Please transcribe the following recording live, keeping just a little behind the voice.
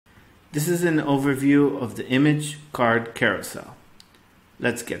This is an overview of the image card carousel.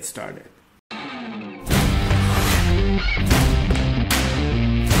 Let's get started.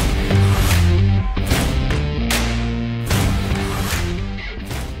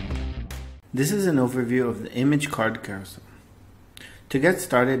 This is an overview of the image card carousel. To get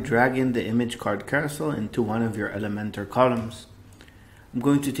started, drag in the image card carousel into one of your Elementor columns. I'm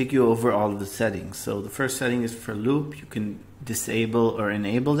going to take you over all of the settings. So the first setting is for loop. You can disable or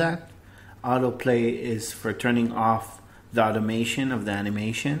enable that. Autoplay is for turning off the automation of the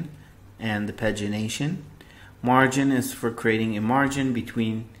animation and the pagination. Margin is for creating a margin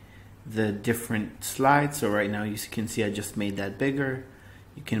between the different slides. So right now you can see I just made that bigger.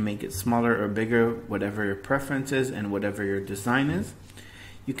 You can make it smaller or bigger, whatever your preference is and whatever your design is.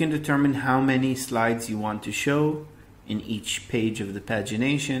 You can determine how many slides you want to show in each page of the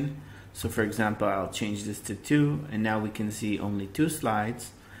pagination. So for example, I'll change this to 2, and now we can see only 2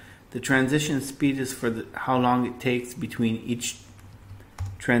 slides. The transition speed is for how long it takes between each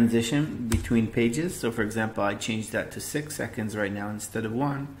transition between pages. So for example, I changed that to 6 seconds right now instead of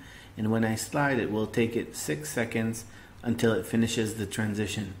 1. And when I slide, it will take it 6 seconds until it finishes the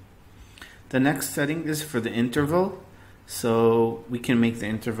transition. The next setting is for the interval. So we can make the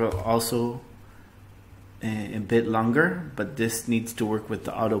interval also a bit longer, but this needs to work with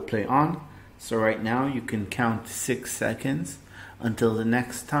the autoplay on. So right now you can count 6 seconds until the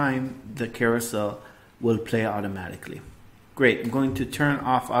next time the carousel will play automatically. Great, I'm going to turn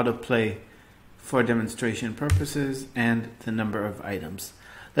off autoplay for demonstration purposes and the number of items.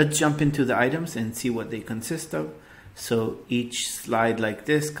 Let's jump into the items and see what they consist of. So each slide like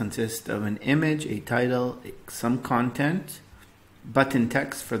this consists of an image, a title, some content, button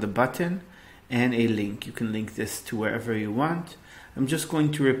text for the button, and a link. You can link this to wherever you want. I'm just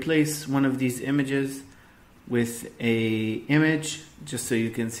going to replace one of these images with a image just so you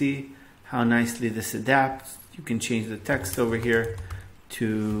can see how nicely this adapts. You can change the text over here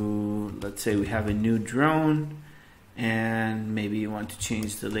to, let's say we have a new drone, and maybe you want to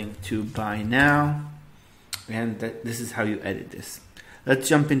change the link to buy now, and this is how you edit this. Let's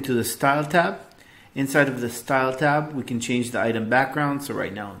jump into the style tab. Inside of the style tab we can change the item background. So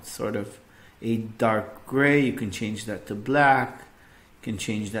right now it's sort of a dark gray. You can change that to black. You can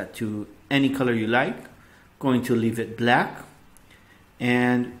change that to any color you like. Going to leave it black.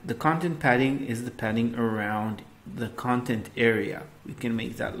 And the content padding is the padding around the content area. We can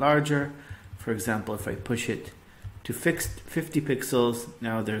make that larger. For example, if I push it to fixed 50 pixels,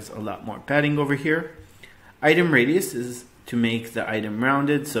 now there's a lot more padding over here. Item radius is to make the item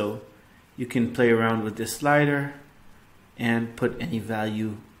rounded, so you can play around with this slider and put any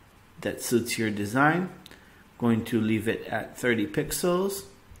value that suits your design. Going to leave it at 30 pixels.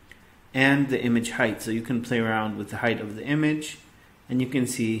 And the image height, so you can play around with the height of the image, and you can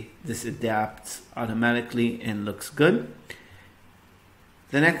see this adapts automatically and looks good.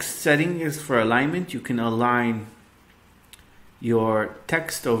 The next setting is for alignment. You can align your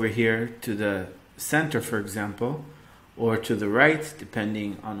text over here to the center, for example, or to the right,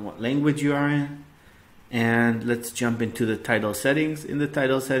 depending on what language you are in. And let's jump into the title settings. In the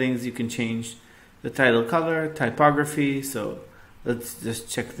title settings, you can change the title color, typography. So let's just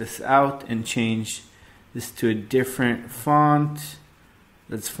check this out and change this to a different font.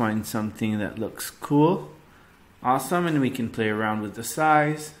 Let's find something that looks cool. Awesome, and we can play around with the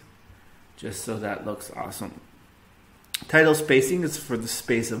size just so that looks awesome. Title spacing is for the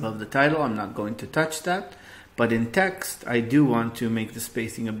space above the title. I'm not going to touch that, but in text I do want to make the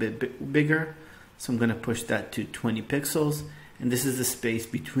spacing a bit bigger, so I'm going to push that to 20 pixels, and this is the space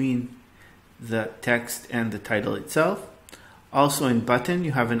between the text and the title itself. Also in button,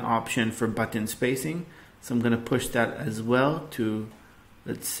 you have an option for button spacing, so I'm going to push that as well to,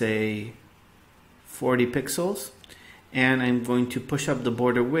 let's say, 40 pixels, and I'm going to push up the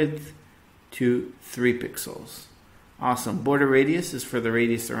border width to 3 pixels. Awesome. Border radius is for the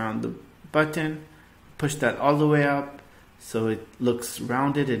radius around the button. Push that all the way up so it looks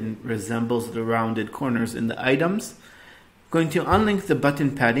rounded and resembles the rounded corners in the items. Going to unlink the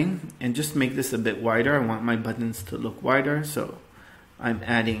button padding and just make this a bit wider. I want my buttons to look wider, so I'm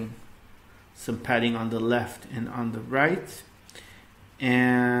adding some padding on the left and on the right.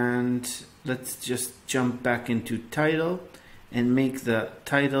 And let's just jump back into title and make the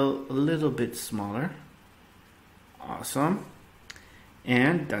title a little bit smaller. Awesome.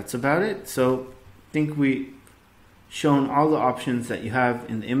 And that's about it. So I think we shown all the options that you have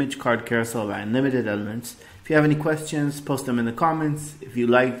in the image card carousel by Unlimited Elements. If you have any questions, post them in the comments. If you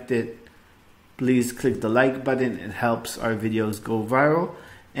liked it, please click the like button. It helps our videos go viral.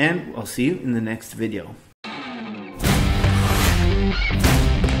 And I'll see you in the next video.